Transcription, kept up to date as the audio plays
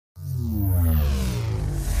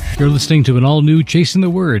You're listening to an all-new Chasing the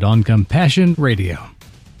Word on Compassion Radio.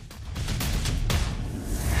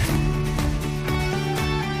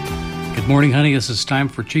 Good morning, honey. This is time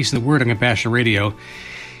for Chasing the Word on Compassion Radio.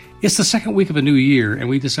 It's the second week of a new year, and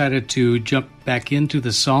we decided to jump back into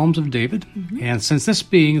the Psalms of David. Mm-hmm. And since this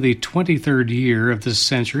being the 23rd year of this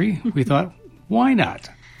century, we thought, why not?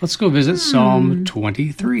 Let's go visit Psalm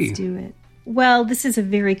 23. Let's do it. Well, this is a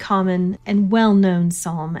very common and well-known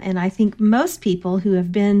psalm, and I think most people who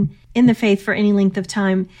have been in the faith for any length of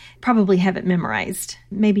time probably have it memorized,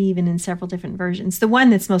 maybe even in several different versions. The one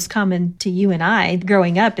that's most common to you and I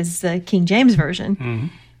growing up is the King James Version. Mm-hmm.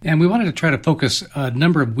 And we wanted to try to focus a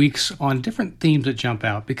number of weeks on different themes that jump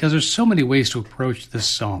out because there's so many ways to approach this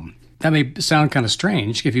psalm. That may sound kind of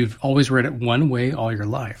strange if you've always read it one way all your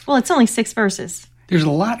life. Well, it's only 6 verses. There's a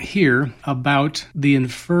lot here about the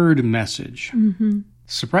inferred message. Mm-hmm.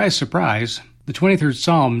 Surprise, surprise, the 23rd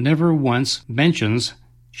Psalm never once mentions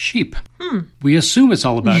sheep. We assume it's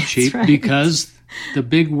all about sheep because the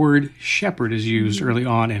big word shepherd is used early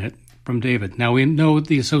on in it from David. Now, we know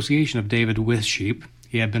the association of David with sheep.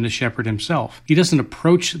 He had been a shepherd himself. He doesn't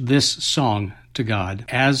approach this song to God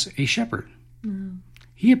as a shepherd. No.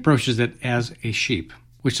 He approaches it as a sheep,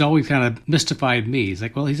 which always kind of mystified me. He's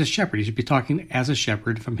like, well, he's a shepherd. He should be talking as a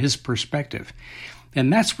shepherd from his perspective.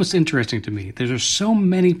 And that's what's interesting to me. There's so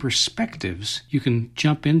many perspectives you can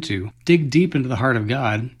jump into, dig deep into the heart of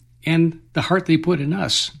God and the heart that he put in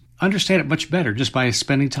us. Understand it much better just by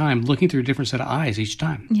spending time looking through a different set of eyes each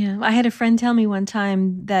time. Yeah, I had a friend tell me one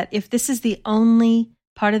time that if this is the only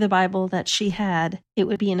part of the Bible that she had, it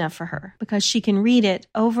would be enough for her because she can read it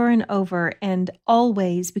over and over and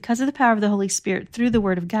always, because of the power of the Holy Spirit through the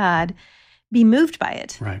Word of God, be moved by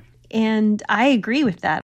it. Right. And I agree with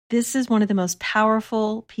that. This is one of the most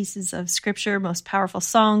powerful pieces of Scripture, most powerful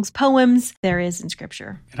songs, poems there is in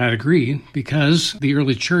Scripture. And I'd agree because the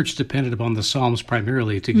early church depended upon the Psalms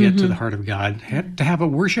primarily to get to the heart of God, had to have a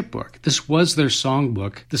worship book. This was their song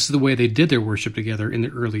book. This is the way they did their worship together in the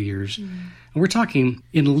early years. And we're talking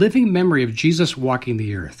in living memory of Jesus walking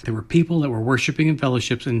the earth. There were people that were worshiping in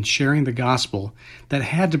fellowships and sharing the gospel that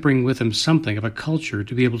had to bring with them something of a culture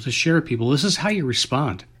to be able to share with people. This is how you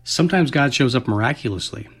respond. Sometimes God shows up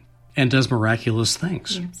miraculously and does miraculous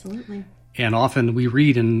things. Yeah, absolutely. And often we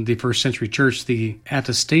read in the first century church the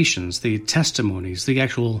attestations, the testimonies, the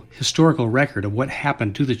actual historical record of what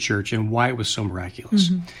happened to the church and why it was so miraculous.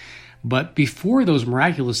 Mm-hmm. But before those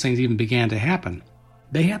miraculous things even began to happen,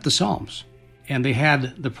 they had the Psalms. And they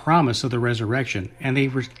had the promise of the resurrection, and they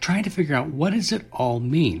were trying to figure out what does it all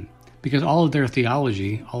mean? Because all of their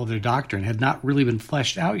theology, all of their doctrine had not really been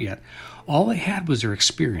fleshed out yet. All they had was their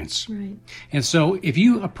experience. Right. And so if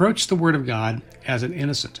you approach the Word of God as an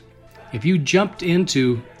innocent, if you jumped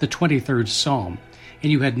into the 23rd Psalm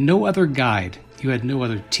and you had no other guide, you had no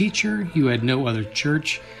other teacher, you had no other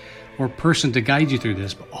church or person to guide you through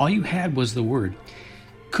this, but all you had was the Word,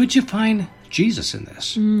 could you find Jesus in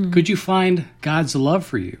this? Could you find God's love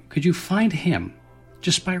for you? Could you find Him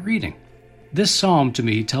just by reading? This psalm to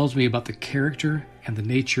me tells me about the character and the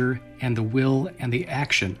nature and the will and the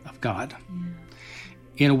action of God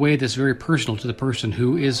in a way that's very personal to the person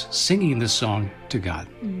who is singing this song to God.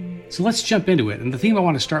 So let's jump into it. And the theme I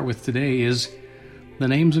want to start with today is the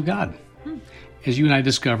names of God. As you and I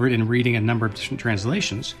discovered in reading a number of different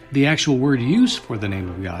translations, the actual word used for the name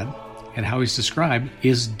of God and how He's described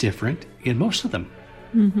is different in most of them.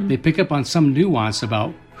 They pick up on some nuance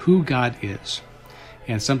about who God is.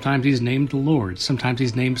 And sometimes He's named the Lord. Sometimes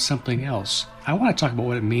He's named something else. I want to talk about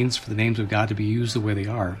what it means for the names of God to be used the way they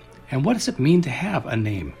are. And what does it mean to have a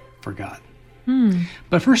name for God?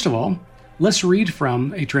 But first of all, let's read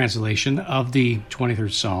from a translation of the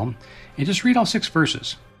 23rd Psalm and just read all 6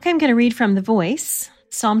 verses. Okay, I'm going to read from The Voice,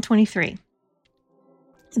 Psalm 23.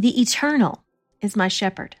 The Eternal is my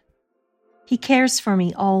shepherd. He cares for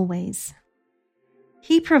me always.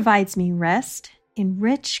 He provides me rest in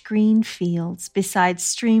rich green fields beside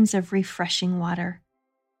streams of refreshing water.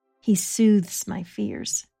 He soothes my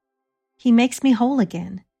fears. He makes me whole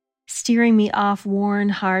again, steering me off worn,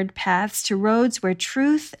 hard paths to roads where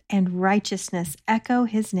truth and righteousness echo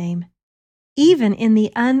His name. Even in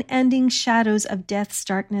the unending shadows of death's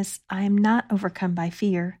darkness, I am not overcome by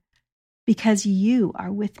fear, because You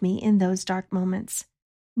are with me in those dark moments.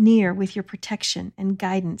 Near with Your protection and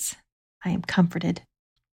guidance, I am comforted.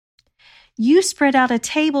 You spread out a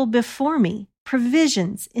table before me,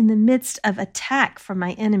 provisions in the midst of attack from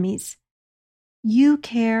my enemies. You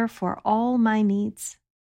care for all my needs,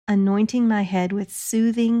 anointing my head with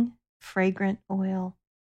soothing, fragrant oil,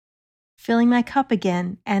 filling my cup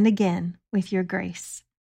again and again with Your grace.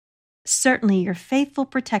 Certainly your faithful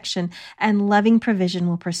protection and loving provision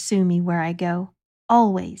will pursue me where I go,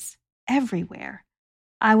 always, everywhere.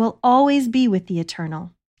 I will always be with the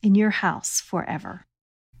Eternal, in your house forever.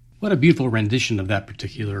 What a beautiful rendition of that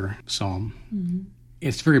particular psalm. Mm-hmm.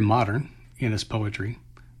 It's very modern in its poetry,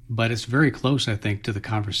 but it's very close, I think, to the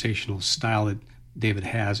conversational style that David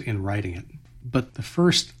has in writing it. But the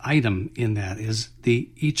first item in that is the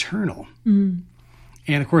eternal. Mm.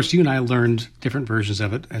 And of course, you and I learned different versions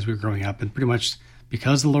of it as we were growing up. And pretty much,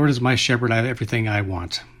 because the Lord is my shepherd, I have everything I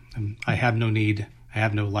want. I have no need. I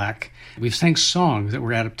have no lack. We've sang songs that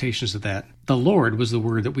were adaptations of that. The Lord was the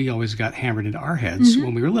word that we always got hammered into our heads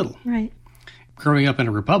when we were little. Right. Growing up in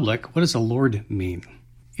a republic, what does the Lord mean?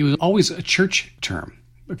 It was always a church term.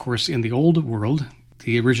 Of course, in the old world,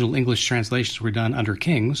 the original English translations were done under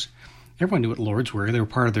kings. Everyone knew what lords were. They were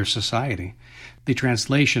part of their society. The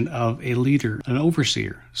translation of a leader, an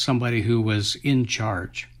overseer, somebody who was in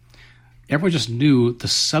charge. Everyone just knew the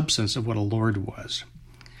substance of what a lord was.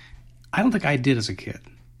 I don't think I did as a kid.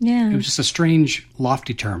 Yeah. It was just a strange,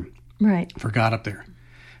 lofty term for God up there.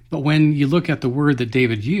 But when you look at the word that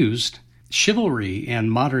David used, chivalry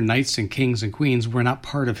and modern knights and kings and queens were not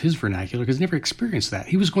part of his vernacular because he never experienced that.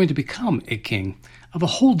 He was going to become a king of a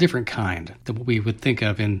whole different kind than what we would think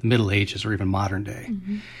of in Middle Ages or even modern day.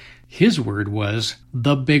 Mm-hmm. His word was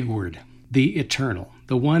the big word, the eternal,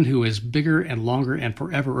 the one who is bigger and longer and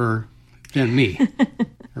forever than me,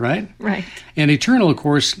 right? Right. And eternal, of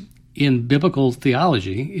course, in biblical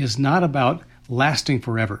theology is not about lasting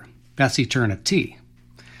forever. That's eternity.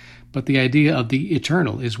 But the idea of the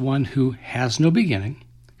eternal is one who has no beginning,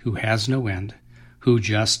 who has no end, who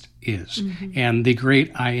just is. Mm-hmm. And the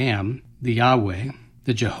great I am, the Yahweh,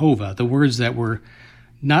 the Jehovah, the words that were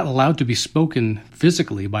not allowed to be spoken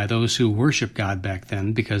physically by those who worship God back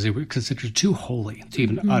then because they were considered too holy to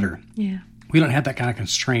even utter. Yeah. We don't have that kind of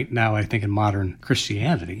constraint now, I think, in modern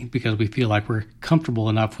Christianity because we feel like we're comfortable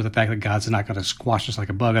enough with the fact that God's not going to squash us like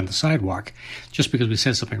a bug on the sidewalk just because we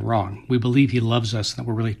said something wrong. We believe he loves us and that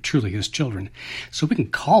we're really, truly his children. So we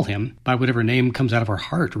can call him by whatever name comes out of our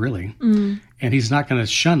heart, really. Mm. And he's not going to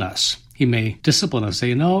shun us. He may discipline us,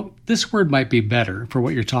 say, no, this word might be better for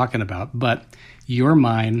what you're talking about, but you're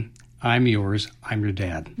mine, I'm yours, I'm your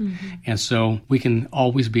dad. Mm-hmm. And so we can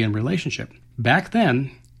always be in relationship. Back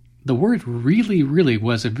then, the word really, really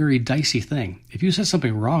was a very dicey thing. If you said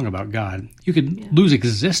something wrong about God, you could lose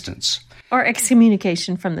existence. Or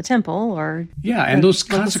excommunication from the temple or... Yeah, and those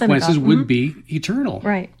consequences would be eternal.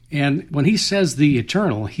 Right. And when he says the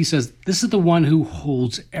eternal, he says, this is the one who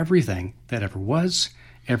holds everything that ever was,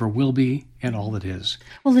 ever will be, and all that is.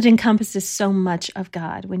 Well, it encompasses so much of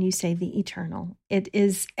God when you say the eternal. It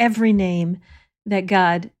is every name that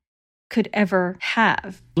God could ever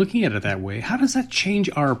have. Looking at it that way, how does that change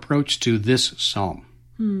our approach to this psalm?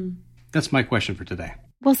 That's my question for today.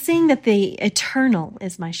 Well, seeing that the eternal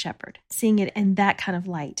is my shepherd, seeing it in that kind of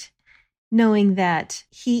light, knowing that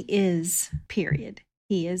he is, period.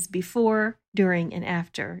 He is before, during, and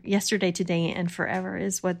after. Yesterday, today, and forever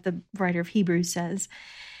is what the writer of Hebrews says.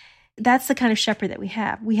 That's the kind of shepherd that we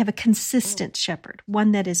have. We have a consistent shepherd,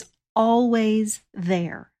 one that is always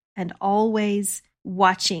there and always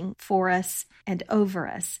watching for us and over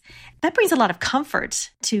us. That brings a lot of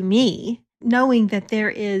comfort to me, knowing that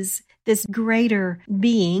there is this greater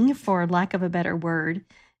being, for lack of a better word,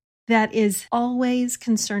 that is always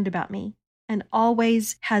concerned about me and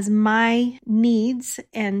always has my needs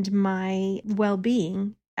and my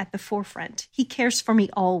well-being at the forefront. He cares for me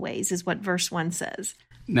always, is what verse 1 says.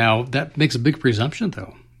 Now, that makes a big presumption,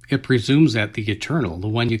 though. It presumes that the eternal, the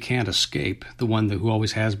one you can't escape, the one who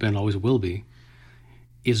always has been, always will be,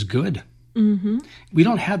 is good. Mm-hmm. We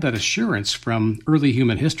don't have that assurance from early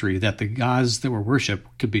human history that the gods that were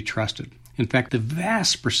worshipped could be trusted. In fact, the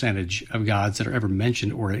vast percentage of gods that are ever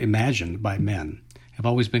mentioned or imagined by men have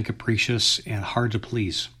always been capricious and hard to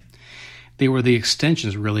please. They were the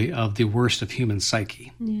extensions, really, of the worst of human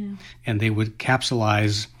psyche. Yeah. And they would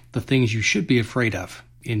capsulize the things you should be afraid of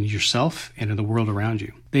in yourself and in the world around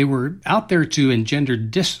you. They were out there to engender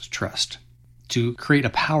distrust, to create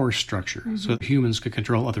a power structure so that humans could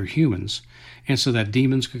control other humans and so that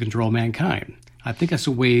demons could control mankind. I think that's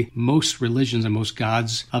the way most religions and most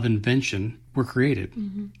gods of invention were created.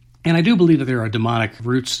 Mm-hmm. And I do believe that there are demonic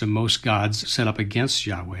roots to most gods set up against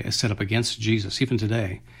Yahweh, set up against Jesus, even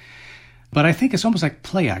today. But I think it's almost like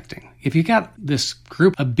play acting. If you got this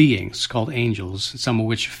group of beings called angels, some of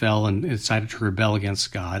which fell and decided to rebel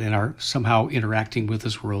against God and are somehow interacting with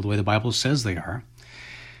this world the way the Bible says they are,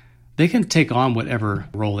 they can take on whatever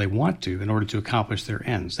role they want to in order to accomplish their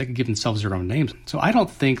ends. They can give themselves their own names. So I don't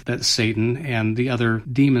think that Satan and the other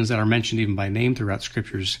demons that are mentioned even by name throughout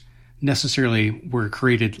Scriptures necessarily were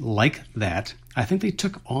created like that. I think they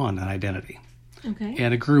took on an identity. Okay.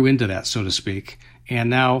 And it grew into that, so to speak, and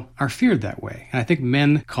now are feared that way. And I think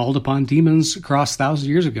men called upon demons across thousands of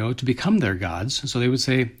years ago to become their gods. So they would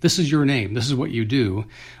say, this is your name, this is what you do.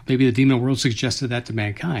 Maybe the demon world suggested that to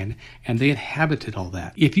mankind, and they inhabited all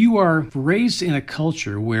that. If you are raised in a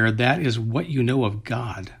culture where that is what you know of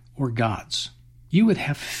God or gods, you would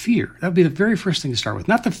have fear. That would be the very first thing to start with.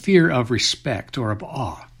 Not the fear of respect or of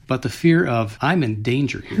awe, but the fear of, I'm in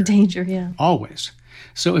danger here. Danger, yeah. Always.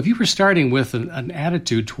 So if you were starting with an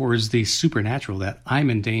attitude towards the supernatural that I'm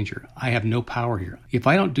in danger, I have no power here. If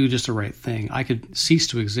I don't do just the right thing, I could cease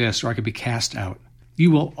to exist or I could be cast out.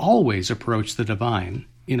 You will always approach the divine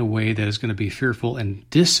in a way that is going to be fearful and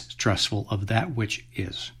distrustful of that which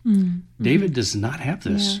is. Mm-hmm. David does not have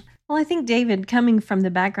this. Yeah. Well, I think David, coming from the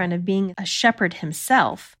background of being a shepherd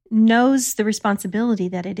himself, knows the responsibility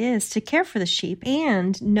that it is to care for the sheep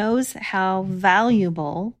and knows how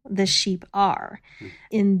valuable the sheep are.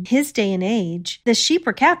 In his day and age, the sheep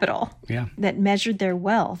were capital that measured their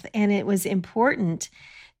wealth, and it was important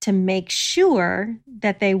to make sure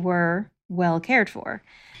that they were well cared for.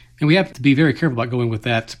 And we have to be very careful about going with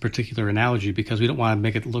that particular analogy because we don't want to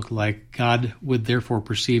make it look like God would therefore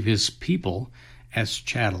perceive his people as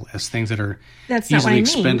chattel, as things that are easily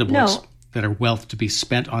expendable, that are wealth to be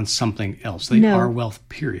spent on something else. They are wealth,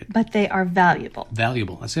 period. But they are valuable.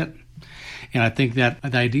 Valuable, that's it. And I think that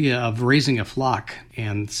the idea of raising a flock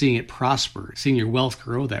and seeing it prosper, seeing your wealth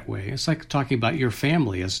grow that way, it's like talking about your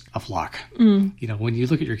family as a flock. You know, when you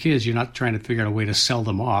look at your kids, you're not trying to figure out a way to sell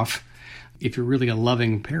them off. If you're really a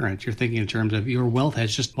loving parent, you're thinking in terms of your wealth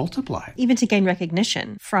has just multiplied. Even to gain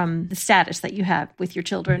recognition from the status that you have with your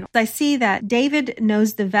children. I see that David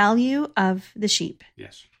knows the value of the sheep.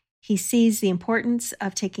 Yes. He sees the importance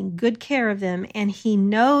of taking good care of them, and he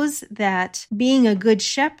knows that being a good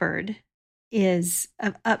shepherd is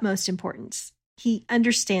of utmost importance. He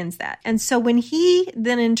understands that. And so when he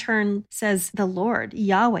then in turn says, the Lord,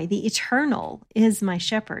 Yahweh, the eternal is my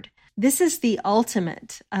shepherd, this is the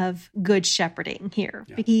ultimate of good shepherding here.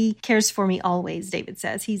 Yeah. He cares for me always, David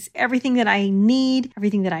says. He's everything that I need,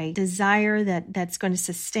 everything that I desire, that's going to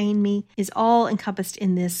sustain me, is all encompassed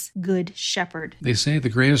in this good shepherd. They say the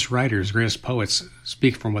greatest writers, greatest poets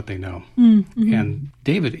speak from what they know. Mm-hmm. And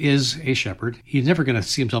David is a shepherd. He's never going to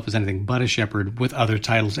see himself as anything but a shepherd with other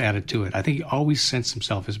titles added to it. I think he always sensed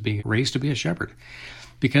himself as being raised to be a shepherd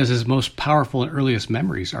because his most powerful and earliest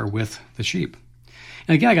memories are with the sheep.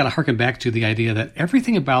 And again, I got to harken back to the idea that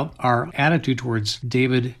everything about our attitude towards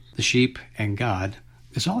David, the sheep, and God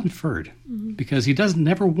is all inferred because he does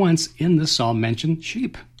never once in this psalm mention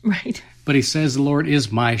sheep. Right. But he says the Lord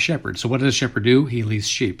is my shepherd. So what does a shepherd do? He leads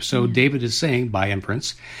sheep. So David is saying, by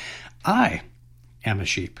inference, I am a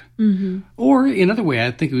sheep. Mm-hmm. Or another way, I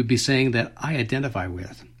think it would be saying that I identify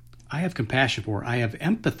with. I have compassion for, I have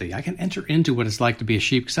empathy. I can enter into what it's like to be a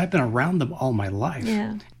sheep because I've been around them all my life.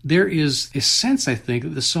 Yeah. There is a sense, I think,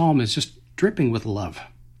 that the psalm is just dripping with love.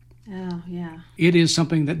 Oh, yeah. It is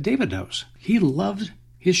something that David knows. He loved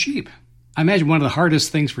his sheep. I imagine one of the hardest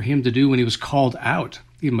things for him to do when he was called out,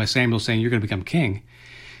 even by Samuel saying, you're going to become king,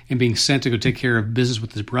 and being sent to go take care of business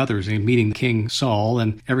with his brothers and meeting King Saul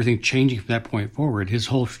and everything changing from that point forward, his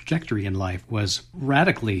whole trajectory in life was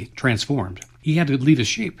radically transformed. He had to leave his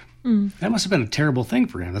sheep. That must have been a terrible thing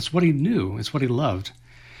for him. That's what he knew. It's what he loved.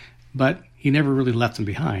 But he never really left them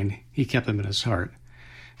behind. He kept them in his heart.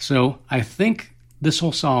 So I think this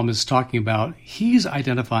whole psalm is talking about he's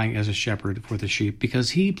identifying as a shepherd for the sheep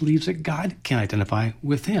because he believes that God can identify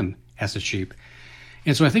with him as a sheep.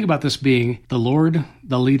 And so I think about this being the Lord,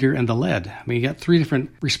 the leader, and the led. I mean, you got three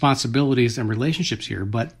different responsibilities and relationships here,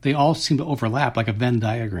 but they all seem to overlap like a Venn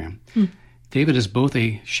diagram. David is both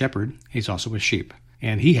a shepherd. He's also a sheep.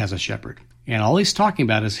 And he has a shepherd. And all he's talking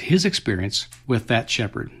about is his experience with that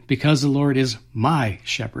shepherd, because the Lord is my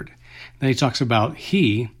shepherd. Then he talks about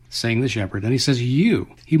he, saying the shepherd. Then he says you.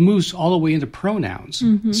 He moves all the way into pronouns,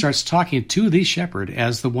 starts talking to the shepherd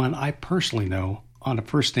as the one I personally know on a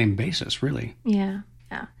first-name basis, really. Yeah.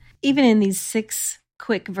 Even in these 6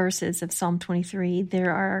 quick verses of Psalm 23,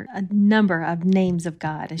 there are a number of names of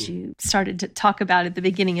God, as you started to talk about at the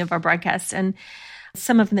beginning of our broadcast. And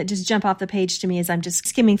some of them that just jump off the page to me as I'm just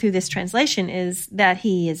skimming through this translation is that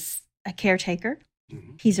he is a caretaker.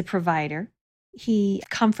 He's a provider. He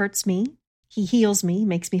comforts me. He heals me,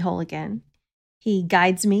 makes me whole again. He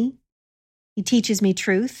guides me. He teaches me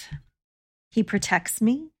truth. He protects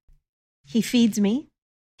me. He feeds me.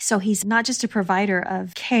 So he's not just a provider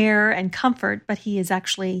of care and comfort, but he's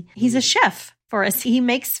a chef for us. He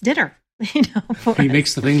makes dinner He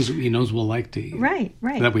makes the things he knows we'll like to eat. Right.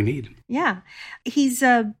 That we need. Yeah. He's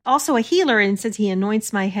also a healer, and says he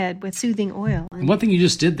anoints my head with soothing oil. And one thing you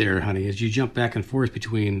just did there, honey, is you jump back and forth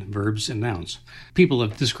between verbs and nouns. People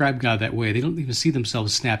have described God that way. They don't even see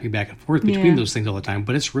themselves snapping back and forth between those things all the time,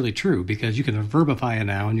 but it's really true, because you can verbify a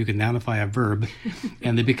noun, you can nounify a verb,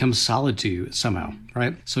 and they become solid to you somehow,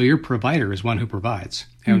 right? So your provider is one who provides.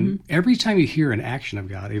 And every time you hear an action of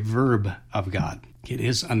God, a verb of God, it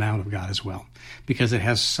is a noun of God as well, because it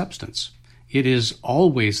has substance. It is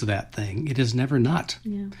always that thing. It is never not.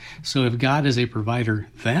 Yeah. So if God is a provider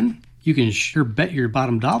then, you can sure bet your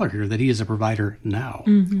bottom dollar here that he is a provider now.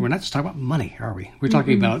 We're not just talking about money, are we? We're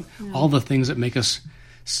talking about all the things that make us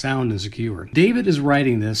sound and secure. David is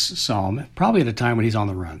writing this psalm probably at a time when he's on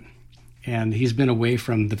the run. And he's been away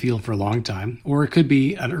from the field for a long time. Or it could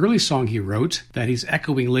be an early song he wrote that he's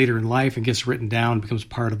echoing later in life and gets written down, becomes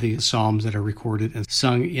part of the psalms that are recorded and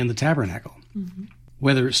sung in the tabernacle.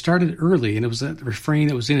 Whether it started early and it was that refrain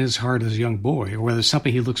that was in his heart as a young boy, or whether it's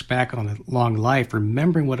something he looks back on a long life,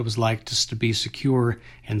 remembering what it was like just to be secure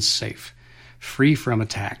and safe, free from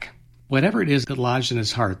attack. Whatever it is that lodged in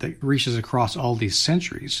his heart that reaches across all these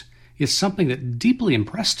centuries is something that deeply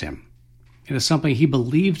impressed him. It is something he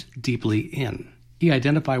believed deeply in. He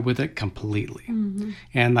identified with it completely.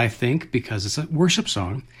 And I think because it's a worship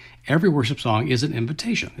song, every worship song is an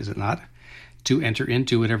invitation, is it not? To enter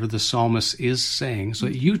into whatever the psalmist is saying so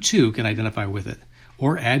that you too can identify with it,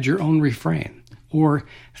 or add your own refrain, or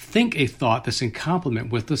think a thought that's in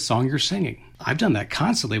complement with the song you're singing. I've done that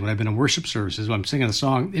constantly when I've been in worship services. When I'm singing a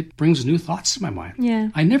song, it brings new thoughts to my mind. Yeah.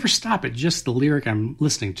 I never stop at just the lyric I'm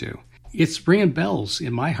listening to. It's ringing bells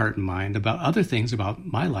in my heart and mind about other things about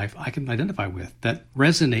my life I can identify with that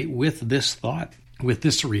resonate with this thought, with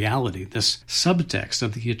this reality, this subtext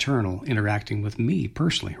of the eternal interacting with me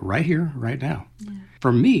personally, right here, right now. Yeah.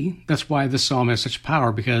 For me, that's why this psalm has such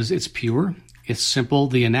power, because it's pure, it's simple.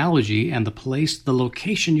 The analogy and the place, the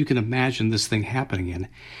location you can imagine this thing happening in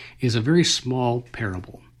is a very small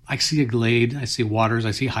parable. I see a glade, I see waters,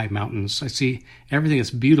 I see high mountains, I see everything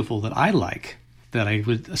that's beautiful that I like, that I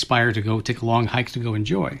would aspire to go take a long hike to go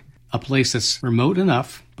enjoy. A place that's remote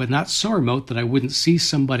enough, but not so remote that I wouldn't see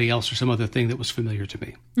somebody else or some other thing that was familiar to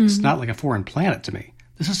me. It's not like a foreign planet to me.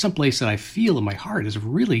 This is some place that I feel in my heart is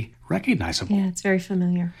really recognizable. Yeah, it's very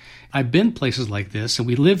familiar. I've been places like this, and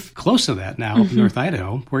we live close to that now up in North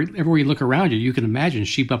Idaho, where everywhere you look around you can imagine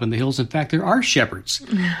sheep up in the hills. In fact, there are shepherds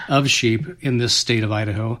of sheep in this state of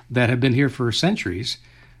Idaho that have been here for centuries,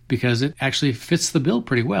 because it actually fits the bill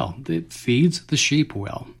pretty well. It feeds the sheep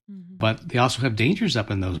well. But they also have dangers up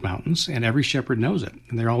in those mountains, and every shepherd knows it.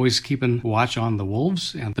 And they're always keeping watch on the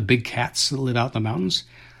wolves and the big cats that live out in the mountains.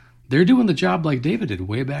 They're doing the job like David did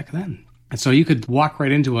way back then. And so you could walk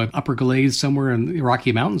right into an upper glade somewhere in the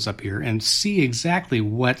Rocky Mountains up here and see exactly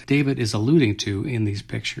what David is alluding to in these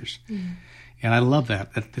pictures. And I love that.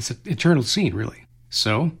 It's an eternal scene, really.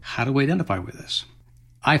 So how do we identify with this?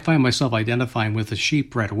 I find myself identifying with the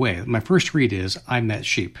sheep right away. My first read is, I'm that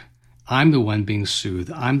sheep. I'm the one being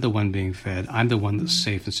soothed. I'm the one being fed. I'm the one that's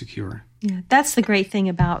safe and secure. Yeah, that's the great thing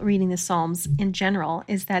about reading the Psalms in general,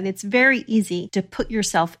 is that it's very easy to put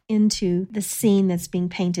yourself into the scene that's being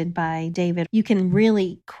painted by David. You can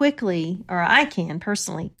really quickly, or I can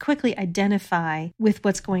personally, quickly identify with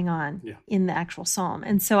what's going on in the actual Psalm.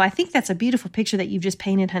 And so I think that's a beautiful picture that you've just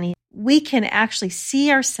painted, honey. We can actually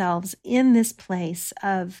see ourselves in this place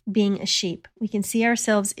of being a sheep. We can see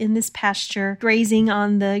ourselves in this pasture, grazing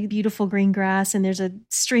on the beautiful green grass, and there's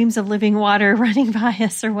streams of living water running by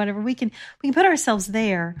us or whatever. We can put ourselves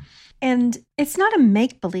there. And it's not a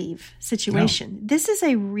make-believe situation. No. This is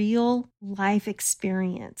a real life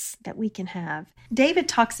experience that we can have. David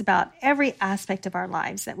talks about every aspect of our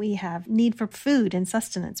lives, that we have need for food and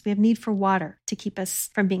sustenance. We have need for water to keep us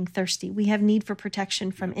from being thirsty. We have need for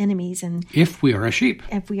protection from enemies. And if we are a sheep.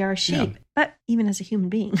 If we are a sheep. Yeah. But even as a human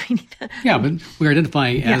being, we need that. Yeah, but we're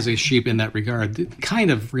identifying as a sheep in that regard. The kind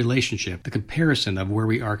of relationship, the comparison of where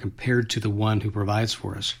we are compared to the one who provides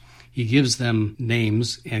for us. He gives them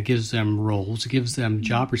names and gives them roles, gives them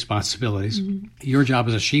job responsibilities. Your job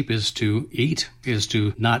as a sheep is to eat, is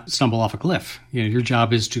to not stumble off a cliff. Your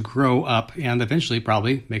job is to grow up and eventually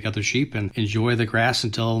probably make other sheep and enjoy the grass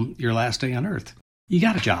until your last day on earth. You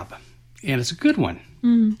got a job, and it's a good one.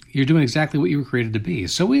 You're doing exactly what you were created to be.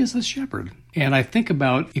 So is the shepherd. And I think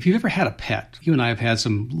about, if you've ever had a pet, you and I have had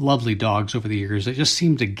some lovely dogs over the years that just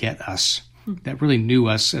seem to get us, that really knew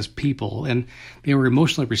us as people, and they were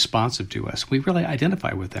emotionally responsive to us. We really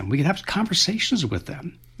identify with them. We could have conversations with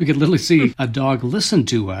them. We could literally see a dog listen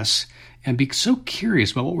to us and be so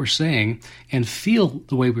curious about what we're saying and feel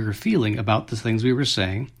the way we were feeling about the things we were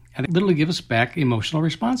saying and they literally give us back emotional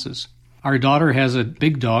responses. Our daughter has a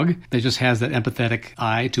big dog that just has that empathetic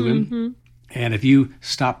eye to him. And if you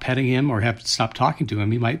stop petting him or have to stop talking to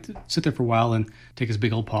him, he might sit there for a while and take his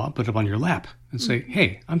big old paw, put it up on your lap and say,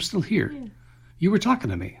 hey, I'm still here. Yeah. You were talking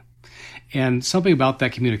to me. And something about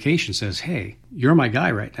that communication says, hey, you're my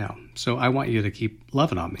guy right now, so I want you to keep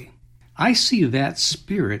loving on me. I see that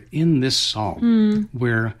spirit in this psalm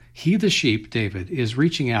where he, the sheep, David, is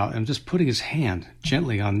reaching out and just putting his hand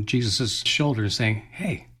gently on Jesus' shoulder and saying,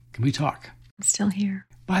 hey, can we talk? I'm still here.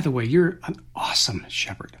 By the way, you're an awesome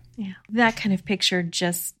shepherd. Yeah, that kind of picture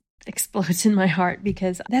just explodes in my heart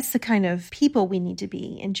because that's the kind of people we need to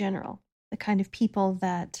be in general, the kind of people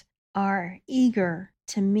that are eager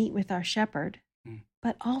to meet with our shepherd,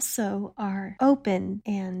 but also are open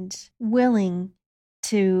and willing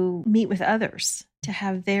to meet with others, to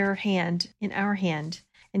have their hand in our hand,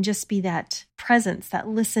 and just be that presence, that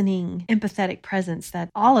listening, empathetic presence that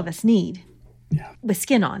all of us need with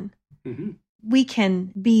skin on. We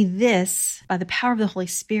can be this by the power of the Holy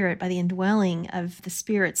Spirit, by the indwelling of the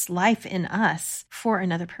Spirit's life in us for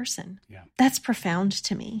another person. Yeah. That's profound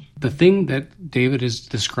to me. The thing that David is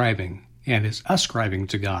describing and is ascribing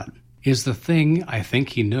to God is the thing I think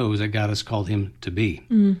he knows that God has called him to be.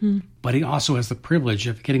 But he also has the privilege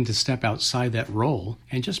of getting to step outside that role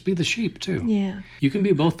and just be the sheep too. Yeah. You can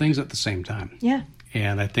be both things at the same time. Yeah.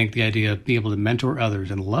 And I think the idea of being able to mentor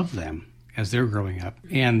others and love them as they're growing up,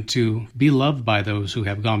 and to be loved by those who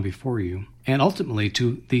have gone before you, and ultimately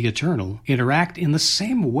to the eternal, interact in the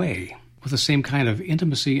same way, with the same kind of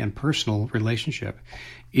intimacy and personal relationship,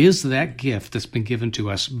 is that gift that's been given to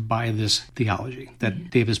us by this theology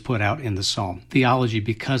that David has put out in the psalm. Theology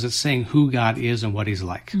because it's saying who God is and what he's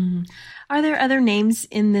like. Are there other names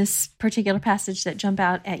in this particular passage that jump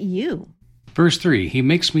out at you? Verse 3, he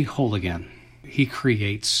makes me whole again. He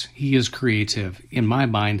creates. He is creative. In my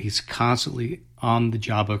mind, he's constantly on the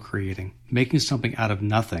job of creating, making something out of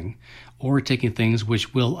nothing, or taking things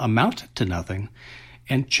which will amount to nothing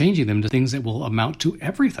and changing them to things that will amount to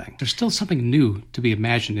everything. There's still something new to be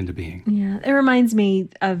imagined into being. Yeah, it reminds me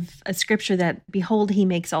of a scripture that, behold, he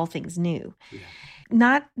makes all things new. Yeah.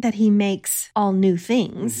 Not that he makes all new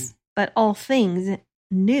things, but all things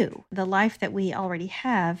new. The life that we already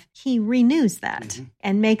have, he renews that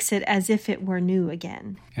and makes it as if it were new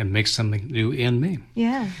again. And makes something new in me.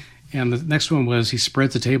 Yeah. And the next one was, he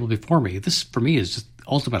spreads the table before me. This, for me, is just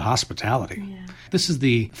ultimate hospitality. Yeah. This is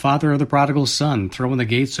the father of the prodigal son throwing the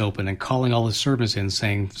gates open and calling all his servants in,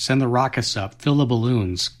 saying, send the rockets up, fill the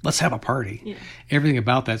balloons, let's have a party. Yeah. Everything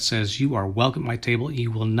about that says, you are welcome at my table.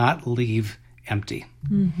 You will not leave empty.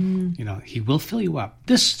 You know, he will fill you up.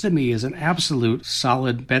 This, to me, is an absolute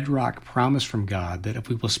solid bedrock promise from God that if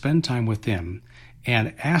we will spend time with him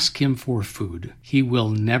and ask him for food, he will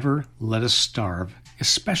never let us starve,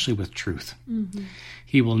 especially with truth.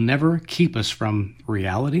 He will never keep us from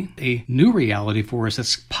reality, a new reality for us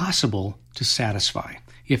that's possible to satisfy.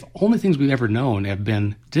 If only things we've ever known have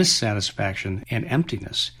been dissatisfaction and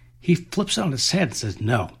emptiness, he flips it on its head and says,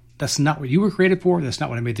 no, that's not what you were created for. That's not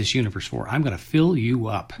what I made this universe for. I'm going to fill you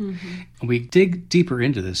up. And we dig deeper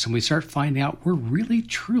into this and we start finding out we're really,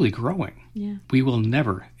 truly growing. Yeah. We will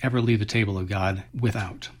never, ever leave the table of God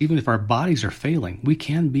without. Even if our bodies are failing, we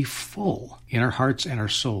can be full in our hearts and our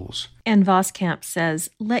souls. And Voskamp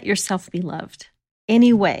says, let yourself be loved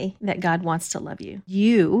any way that God wants to love you.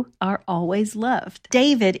 You are always loved.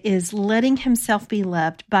 David is letting himself be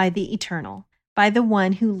loved by the eternal, by the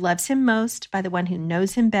one who loves him most, by the one who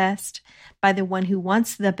knows him best, by the one who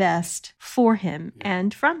wants the best for him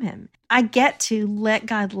and from him. I get to let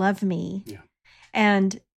God love me,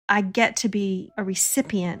 and I get to be a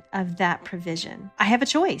recipient of that provision. I have a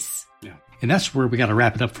choice. Yeah. And that's where we got to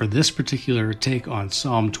wrap it up for this particular take on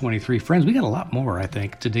Psalm 23. Friends, we got a lot more, I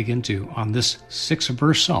think, to dig into on this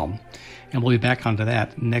 6-verse psalm. And we'll be back onto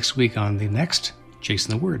that next week on the next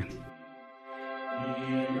Chasing the Word.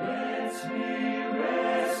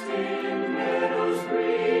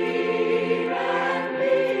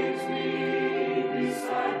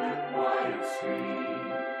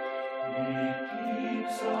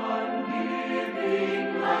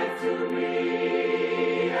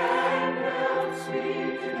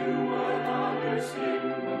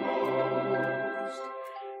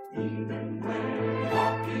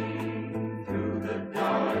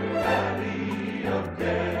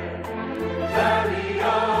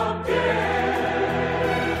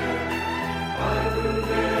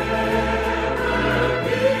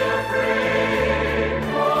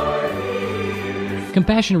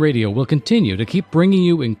 Compassion Radio will continue to keep bringing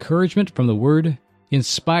you encouragement from the Word,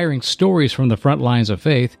 inspiring stories from the front lines of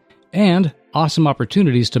faith, and awesome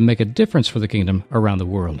opportunities to make a difference for the kingdom around the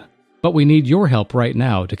world. But we need your help right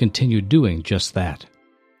now to continue doing just that.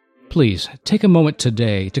 Please take a moment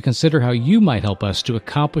today to consider how you might help us to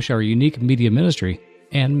accomplish our unique media ministry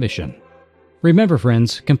and mission. Remember,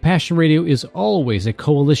 friends, Compassion Radio is always a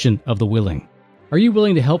coalition of the willing. Are you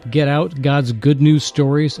willing to help get out God's good news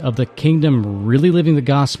stories of the kingdom really living the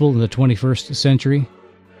gospel in the 21st century?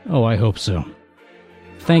 Oh, I hope so.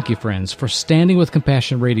 Thank you, friends, for standing with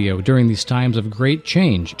Compassion Radio during these times of great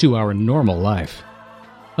change to our normal life.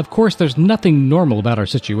 Of course, there's nothing normal about our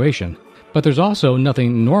situation, but there's also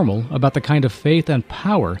nothing normal about the kind of faith and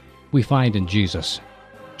power we find in Jesus.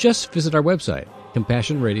 Just visit our website,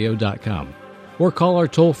 CompassionRadio.com, or call our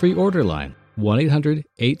toll-free order line,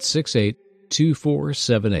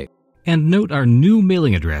 1-800-868-2478. And note our new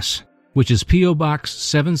mailing address, which is P.O. Box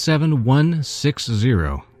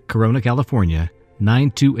 77160, Corona, California,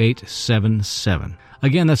 92877.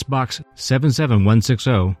 Again, that's Box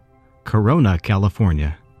 77160, Corona,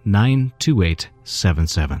 California,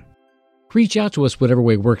 92877. Reach out to us whatever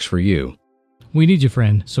way works for you. We need you,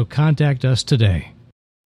 friend, so contact us today.